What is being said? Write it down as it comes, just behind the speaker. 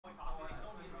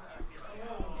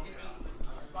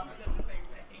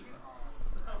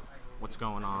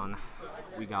going on?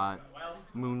 We got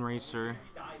Moonracer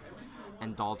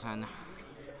and Dalton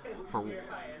for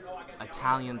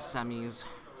Italian semis.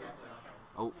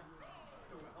 Oh.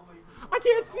 I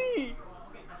can't see!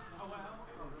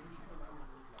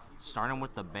 Starting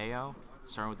with the Bayo.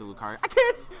 Starting with the Lucario. I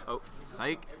can't! Oh,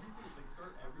 psych.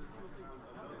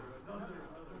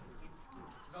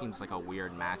 Seems like a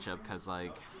weird matchup because,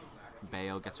 like,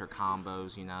 Bayo gets her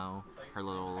combos, you know, her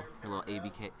little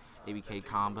ABK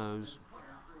combos.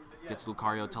 Gets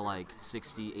Lucario to like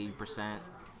 60, 80%,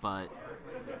 but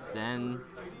then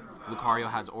Lucario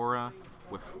has Aura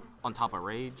with on top of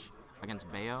Rage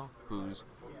against Bayo, who's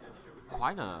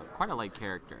quite a light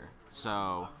character.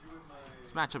 So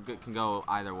this matchup can go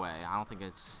either way. I don't think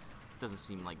it doesn't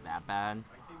seem like that bad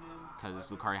because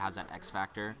Lucario has that X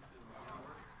factor.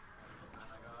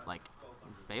 Like,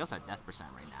 Bayo's at death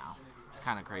percent right now. It's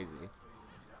kind of crazy.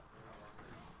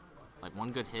 Like,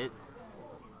 one good hit,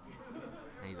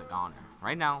 and he's a goner.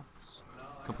 Right now, it's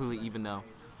completely even though,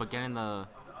 but getting the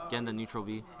neutral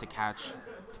B to catch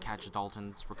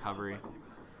Dalton's recovery.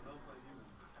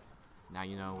 Now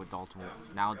you know with Dalton.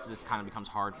 Now this kind of becomes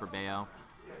hard for Bayo.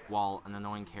 While an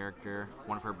annoying character,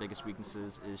 one of her biggest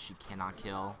weaknesses is she cannot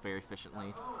kill very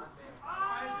efficiently.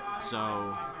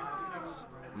 So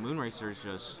Moonracer is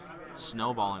just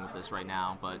snowballing with this right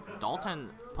now, but Dalton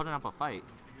putting up a fight.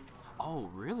 Oh,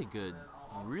 really good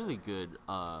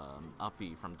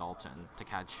uppy from Dalton to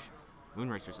catch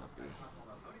Moonracer's uppy.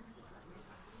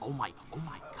 Oh my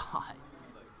god.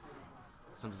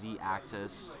 Some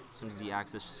Z-axis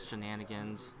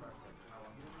shenanigans.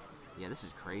 Yeah, this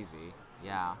is crazy.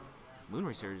 Yeah,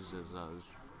 Moonracer is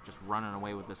just running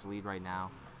away with this lead right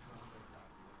now.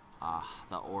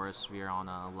 The Aura Sphere on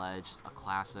a ledge, a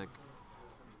classic.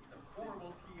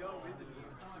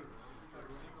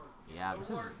 Yeah, this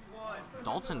is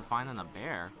Dalton finding a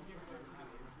bear.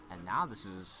 And now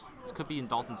this could be in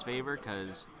Dalton's favor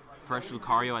because fresh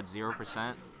Lucario at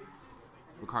 0%.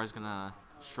 Lucario's gonna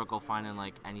struggle finding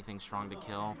like anything strong to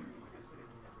kill.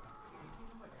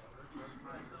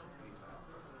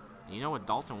 And you know what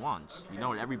Dalton wants. You know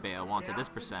what every Bayo wants at this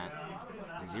percent.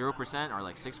 0% or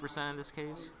like 6% in this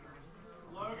case.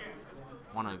 I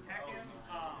want a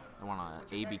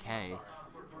ABK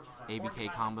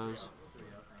combos.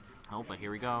 Oh, but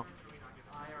here we go.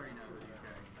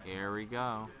 Here we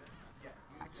go.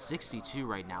 At 62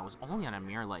 right now. It's only on a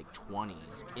mere like 20.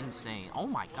 It's insane. Oh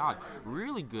my god.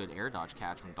 Really good air dodge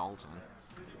catch from Dalton.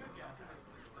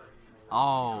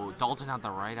 Oh, Dalton had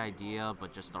the right idea,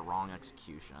 but just the wrong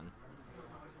execution.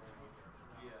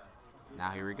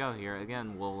 Now here we go. Here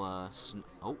again, we'll oh,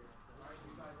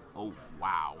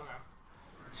 wow.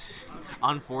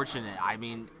 Unfortunate. I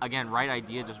mean, again, right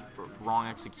idea, just wrong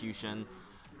execution.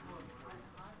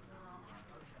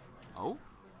 Oh,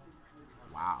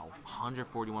 wow.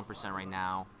 141% right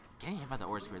now. Getting hit by the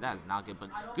Aura Sphere, that is not good, but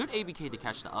good ABK to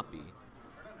catch the uppy.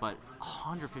 But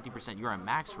 150%, you're at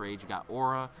max rage, you got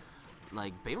Aura.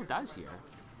 Like, Bayo dies here.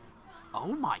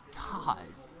 Oh my god.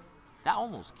 That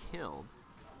almost killed.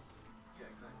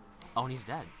 Oh, and he's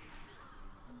dead.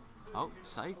 Oh,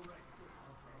 psych.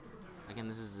 Again,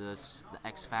 the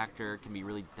X factor can be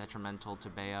really detrimental to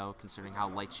Bayo, considering how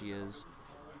light she is.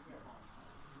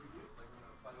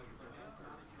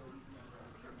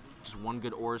 Just one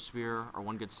good Aura Sphere or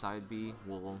one good side B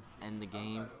will end the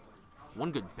game.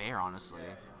 One good bear, honestly.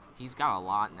 He's got a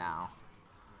lot now.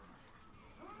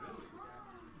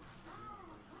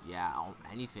 Yeah,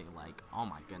 anything like, oh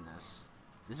my goodness.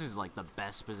 This is like the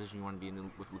best position you want to be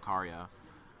in with Lucario.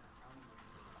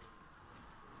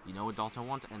 You know what Dalton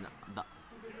wants? And the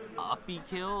uppy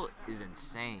kill is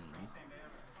insane.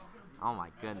 Oh my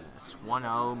goodness.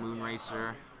 1-0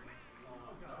 Moonracer.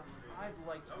 I'd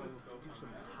like to do some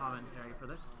commentary for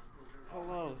this.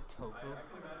 Hello, Tofu.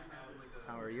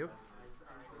 How are you?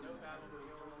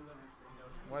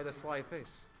 Why the sly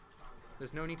face?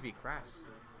 There's no need to be crass.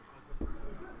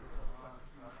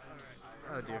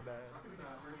 Oh dear.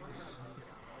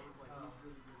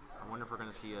 I wonder if we're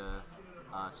gonna see a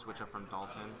switch up from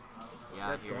Dalton. Yeah,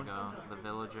 That's here we go. The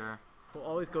villager. We'll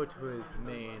always go to his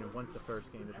main once the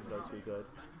first game doesn't go too good.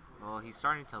 Well, he's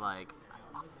starting to like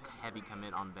heavy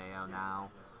commit on Bayo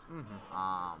now.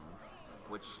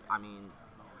 Which I mean,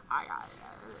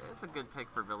 it's a good pick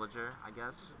for villager, I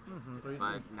guess.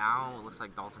 But now it looks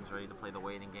like Dalton's ready to play the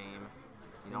waiting game.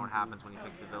 You know what happens when he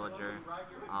picks a villager,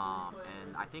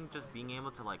 and I think just being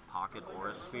able to like pocket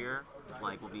Aura Sphere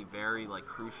like will be very like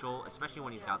crucial, especially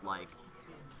when he's got like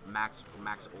max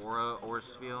Aura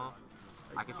Sphere.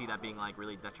 I can see that being like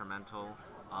really detrimental.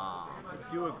 I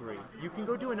do agree. You can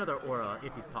go do another aura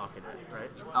if he's pocketed, right?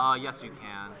 Yes, you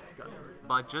can.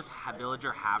 But just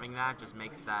Villager having that just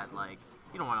makes that, like,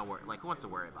 you don't want to worry. Like, who wants to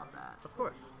worry about that? Of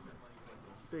course.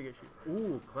 Big issue.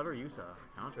 Ooh, clever use of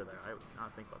counter there. I would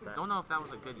not think about that. Don't know if that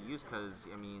was a good use because,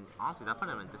 I mean, honestly, that put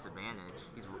him at disadvantage.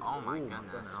 He's, oh my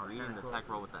goodness, reading the tech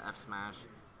roll with the F smash.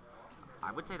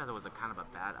 I would say that it was a kind of a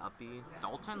bad uppie.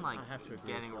 Dalton, like,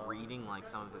 reading, like,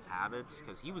 some of his habits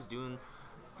because he was doing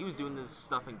this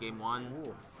stuff in game 1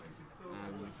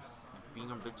 and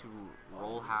being a bit too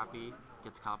roll happy,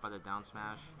 gets caught by the down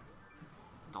smash.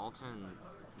 Dalton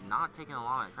not taking a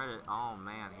lot of credit. Oh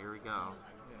man, here we go.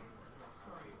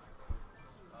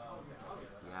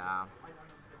 Yeah.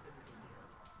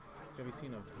 Have we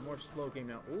seen a more slow game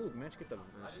now? Ooh, managed to get the...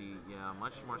 Let's see, yeah,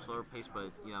 much more slower pace,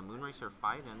 but yeah, Moonracer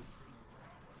fighting.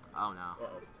 Oh no.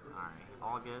 Alright,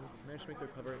 all good. Managed to make the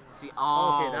recovery. See,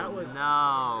 oh okay, that was...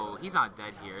 no. He's not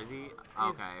dead here, is he?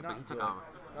 Okay, but he took a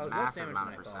massive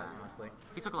amount of percent. Honestly.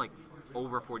 He took like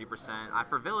over 40%.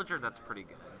 For Villager, that's pretty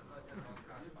good.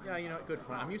 Yeah, you know, good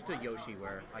point. I'm used to Yoshi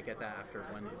where I get that after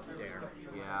one dare.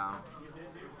 Yeah.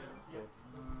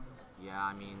 Yeah,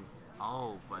 I mean,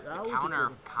 oh, but the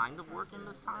counter kind of working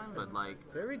this time, but like...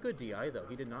 Very good DI, though.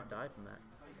 He did not die from that.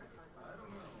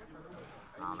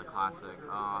 The classic.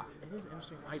 It is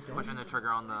interesting. I don't... Pushing the trigger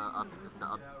on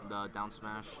the down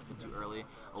smash too early.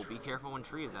 Oh, be careful when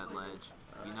Tree is at ledge.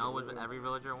 You know what every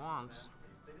villager wants.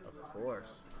 Of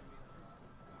course.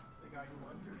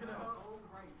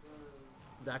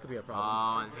 That could be a problem.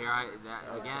 Oh, and here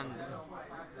again.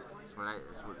 That's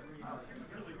what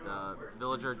the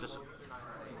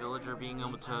villager being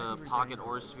able to pocket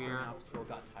Aura Sphere.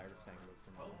 Got tired of saying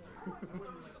those.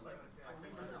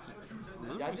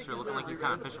 Moonracer looking like he's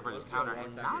kind of fishing for this counter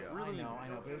and not really,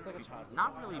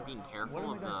 not really being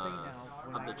careful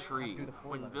of the tree.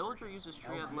 When Villager uses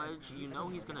tree at ledge, you know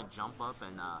he's gonna jump up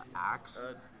and axe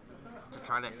to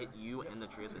try to hit you and the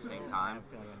tree at the same time.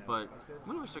 But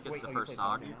Moonracer gets the first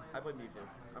stock. I played Mewtwo.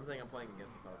 I'm saying I'm playing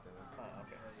against the Paladin.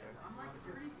 Okay.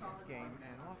 Game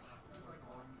and watch.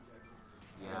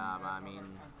 Yeah, but I mean,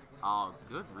 oh,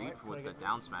 good read with the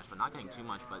down smash, but not getting too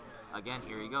much. But again,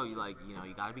 here you go. You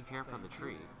gotta be careful of the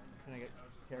tree. Can I get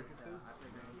character boost?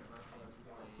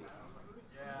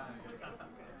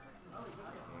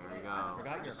 There you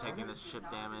go. Just taking this chip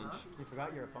damage. You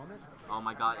forgot your opponent? Oh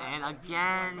my god! And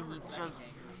again, he just.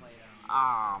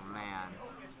 Oh man.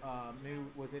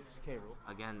 Was it K rule?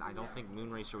 Again, I don't think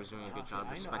Moonracer was doing a good job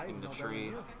respecting the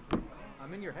tree.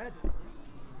 I'm in your head.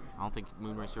 I don't think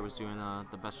Moonracer was doing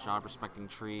the best job respecting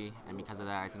tree, and because of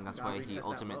that, I think that's why he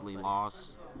ultimately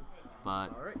lost. But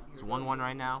it's 1-1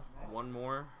 right now. One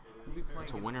more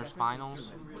to winners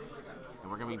finals,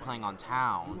 and we're gonna be playing on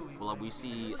town. Well, we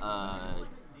see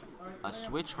a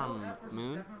switch from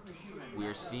Moon. We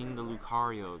are seeing the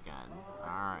Lucario again.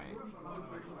 All right.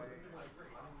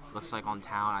 Looks like on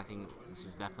town, I think this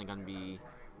is definitely gonna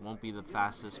won't be the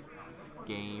fastest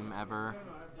game ever.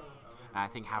 And I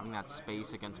think having that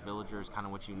space against Villager is kind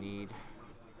of what you need.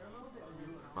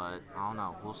 But I don't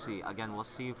know. We'll see. Again, we'll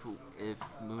see if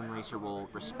Moonracer will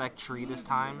respect Tree this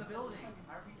time.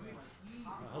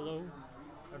 Hello,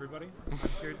 everybody. I'm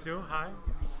here too. Hi.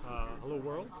 Hello,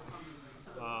 world.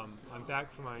 I'm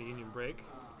back from my union break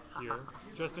here,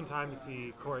 just in time to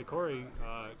see Corey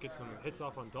get some hits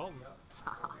off on Dalton.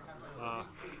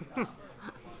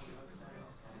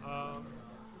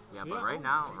 Yeah, but right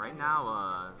now,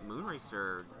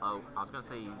 Moonracer. Oh, I was gonna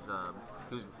say he was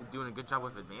doing a good job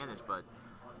with advantage, but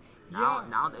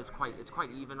now it's quite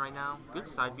even right now. Good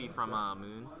side B from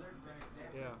Moon.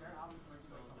 Yeah.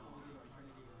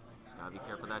 Just gotta be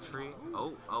careful of that tree.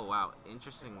 Oh wow,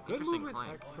 interesting Good movement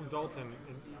play from Dalton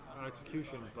in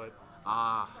execution, but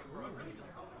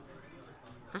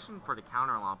fishing for the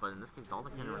counter a lot, but in this case,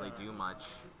 Dalton can't really do much.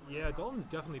 Yeah, Dalton's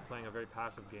definitely playing a very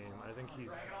passive game. I think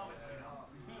he's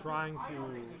trying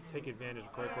to take advantage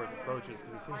of Corey's approaches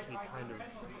because he seems to be kind of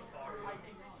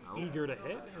eager to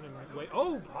hit in a way.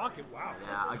 Oh, pocket! Wow.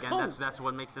 Yeah, again, that's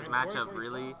what makes this matchup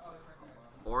really.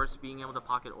 Oris being able to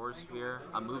pocket Aura Sphere,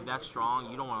 a move that strong,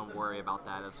 you don't want to worry about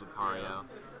that as Lucario.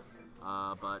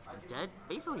 But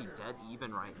basically dead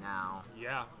even right now.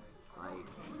 Yeah. Like,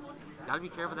 he's got to be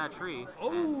careful of that tree.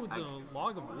 Oh, the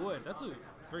log of wood. That's a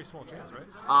very small chance, right?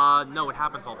 No, it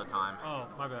happens all the time. Oh,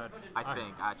 my bad. I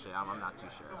think, actually, I'm not too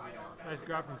sure. Nice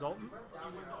grab from Dalton.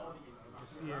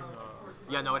 Just seeing.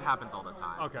 Yeah, no, it happens all the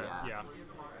time. Okay, yeah.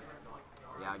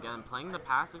 Yeah, again, playing the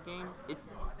passive game,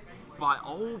 but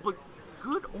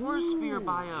good Aura Sphere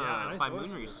by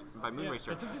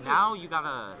Moonracer. Yeah. Now you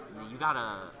gotta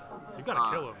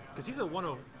kill him because he's a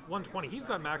 120. He's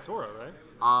got max aura, right?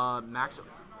 Max.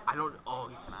 I don't. Oh,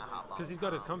 he's mad hot. Because he's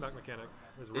got his comeback mechanic.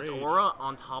 His It's rage. aura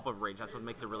on top of rage. That's what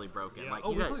makes it really broken. Yeah. Like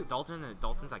Oh, he's really? at Dalton.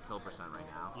 Dalton's at kill percent right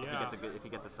now. Yeah. If he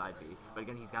gets a side B. But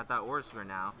again, he's got that aura sphere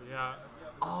now. Yeah.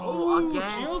 Oh, Ooh,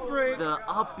 again. shield break. The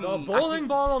up B. The I bowling think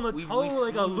ball on the we've toe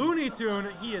like a seen- Looney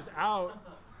Tune. He is out.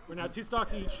 We're now 2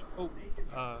 stocks each. Oh.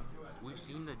 We've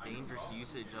seen the dangerous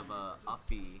usage of a up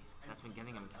B. That's been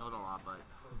getting him killed a lot, but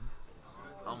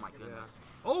oh my goodness.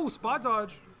 Yeah. Oh, spot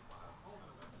dodge.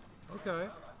 Okay.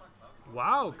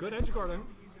 Wow, good edge guarding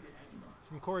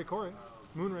from Corey.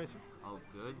 Moonracer. Oh,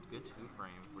 good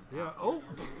two-frame. Yeah. Oh,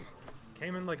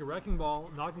 came in like a wrecking ball,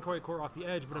 knocking Corey off the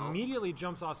edge, but immediately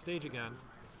jumps off stage again.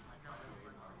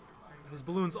 His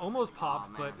balloons almost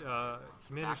popped, man. but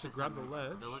he managed to grab the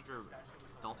ledge. Villager,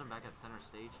 Dalton back at center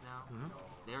stage now.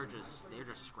 They're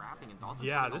just scrapping, and Dalton's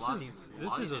Yeah, doing this a lot of is these- this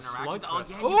lot of is a these interactions. slugfest.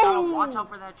 Again, you gotta Oh, watch out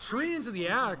for that tree into the He's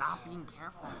axe. not being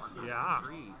careful on Yeah. the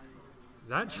tree.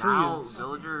 That tree Now is.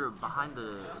 Villager behind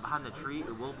the tree,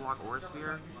 it will block Aura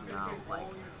Sphere. Now, like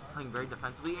playing very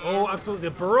defensively. Oh, and- absolutely.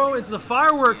 The burrow into the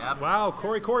fireworks. Yep. Wow,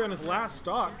 Corey on his last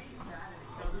stock.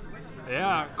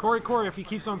 Yeah, Corey, if he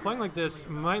keeps on playing like this,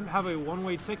 might have a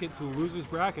one-way ticket to loser's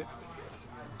bracket.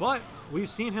 But we've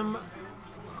seen him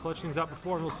clutch things out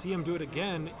before, and we'll see him do it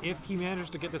again if he manages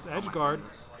to get this edge guard.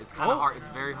 It's kind of Oh. hard. It's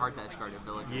very hard to edge guard if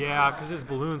Villager. Yeah, because his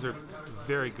balloons are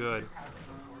very good.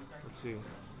 Let's see.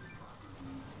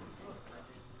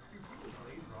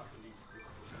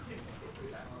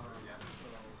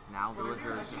 Now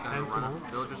Villager's Tense moment.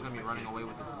 Villager's gonna be running away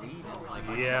with this lead. And it's like,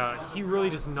 Yeah, he really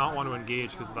does not want to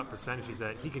engage because of that percentage is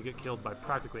that he could get killed by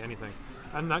practically anything.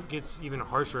 And that gets even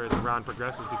harsher as the round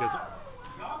progresses because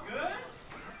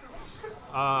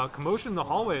commotion in the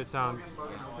hallway, it sounds.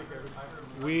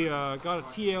 We got a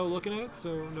TAO looking at it,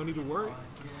 so no need to worry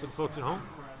for the folks at home.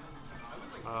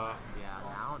 yeah,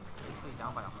 now basically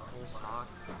down by a whole stock.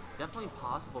 Definitely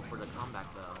possible for the comeback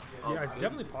though. Oh, Yeah, it's good.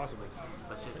 definitely possible.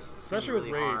 But it's just Especially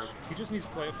really with Rage. hard. He just needs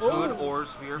to play. Good Oh! Aura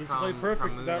Sphere Needs to from play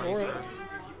perfect from to that Moonracer. aura.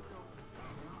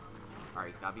 Alright,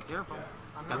 he's gotta be careful.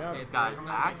 Yeah. He's got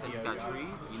axe and he's got tree.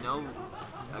 You know,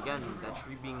 again, that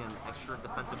tree being an extra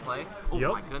defensive play. Oh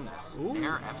Yep. my goodness. Ooh.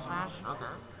 Air F smash. Okay.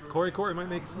 Corey might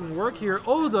make some work here.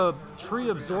 Oh, the tree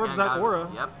absorbs Again, that aura.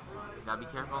 Yep. Gotta be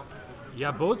careful.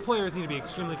 Yeah, both players need to be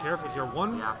extremely careful here.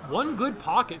 One good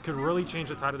pocket could really change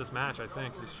the tide of this match, I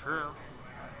think. This is true.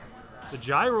 The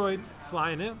gyroid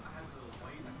flying in.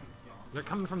 They're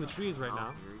coming from the trees right Oh,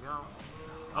 now. here we go.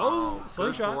 Oh, Good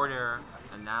slingshot. forward air.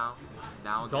 And now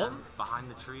Dalton? again, behind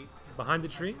the tree. Behind the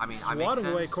tree. I mean, swatting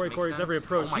away makes Corey's every sense.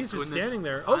 approach. Oh my He's just goodness, standing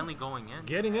there. Finally Oh, going in.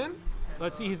 getting in.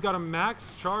 Let's see. He's got a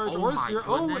max charge Oh Aura my Sphere.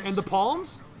 Oh, goodness. and the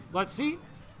palms. Let's see.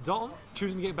 Dalton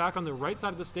choosing to get back on the right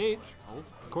side of the stage. Oh,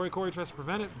 Corey tries to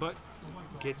prevent it, but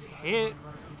gets hit.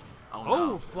 oh, Oh,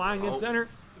 no. flying in center.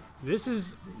 This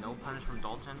is No punish from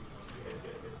Dalton.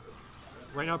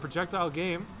 right now a projectile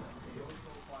game.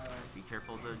 Be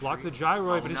careful of the Blocks tree. the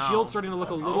gyroid, Oh, but his no. shield's starting to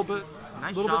look a little bit,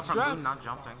 Nice little bit shot from Moon stressed. not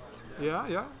jumping.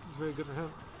 Yeah, it's very good for him.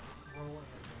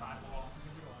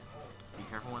 Be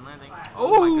careful when landing.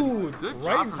 Oh, my goodness. Good right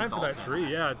job in from time for that Dalton.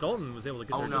 tree. Yeah, Dalton was able to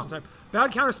get Oh, there just in no. time.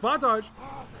 Bad counter spot dodge.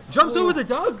 Jumps over the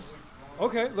Dugs.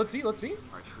 Okay, let's see. Alright,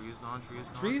 tree is gone.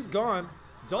 Tree's gone.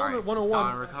 Dalton Alright, at 101.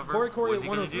 Dalton recovered. Corey What's at he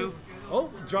gonna 102. do? Oh,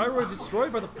 gyroid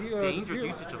destroyed by the Dangerous sphere.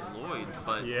 usage of Lloyd,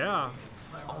 but Yeah.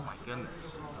 oh my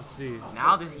goodness. Let's see.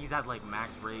 Now that he's at like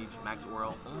max rage, max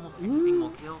aura, almost anything will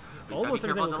kill. But he's Almost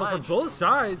gotta be everything will careful come on from the both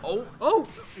sides. Oh.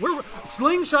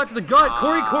 Slingshot to the gut.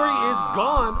 Corey is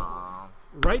gone.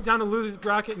 Right down to loser's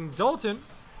bracket, and Dalton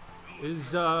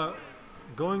is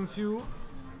going to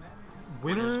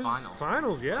winners Finals.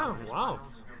 finals. Yeah, wow.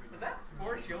 Was that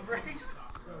 4 shield breaks?